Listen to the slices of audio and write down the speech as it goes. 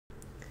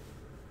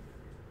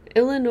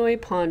Illinois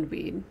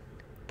pondweed,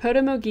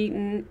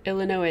 Potamogeton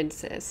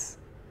illinoensis.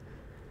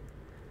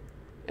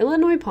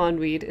 Illinois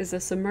pondweed is a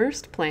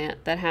submersed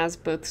plant that has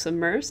both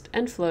submersed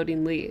and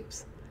floating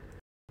leaves.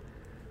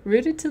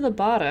 Rooted to the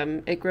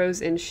bottom, it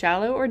grows in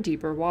shallow or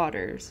deeper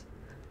waters.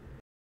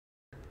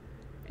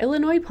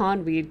 Illinois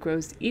pondweed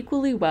grows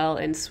equally well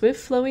in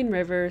swift-flowing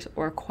rivers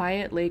or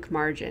quiet lake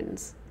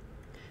margins.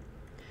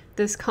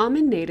 This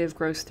common native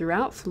grows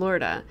throughout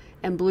Florida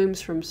and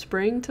blooms from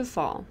spring to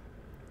fall.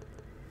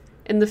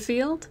 In the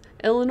field,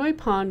 Illinois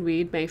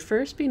pondweed may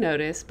first be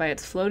noticed by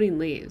its floating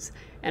leaves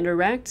and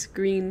erect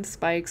green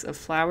spikes of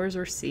flowers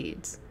or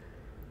seeds.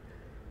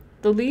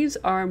 The leaves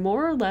are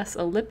more or less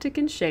elliptic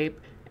in shape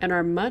and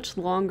are much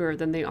longer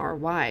than they are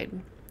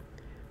wide.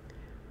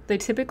 They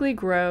typically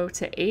grow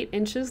to 8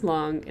 inches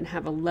long and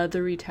have a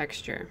leathery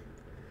texture.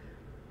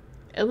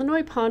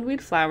 Illinois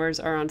pondweed flowers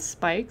are on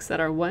spikes that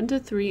are 1 to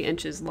 3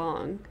 inches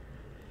long.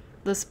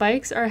 The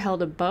spikes are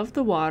held above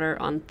the water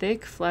on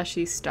thick,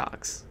 fleshy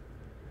stalks.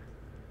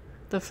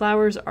 The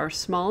flowers are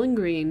small and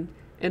green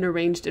and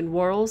arranged in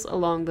whorls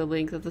along the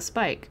length of the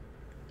spike.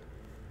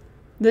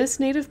 This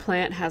native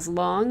plant has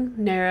long,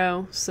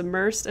 narrow,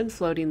 submersed and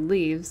floating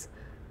leaves.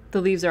 The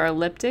leaves are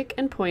elliptic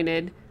and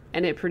pointed,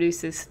 and it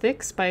produces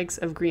thick spikes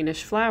of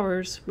greenish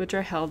flowers which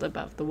are held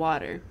above the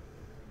water.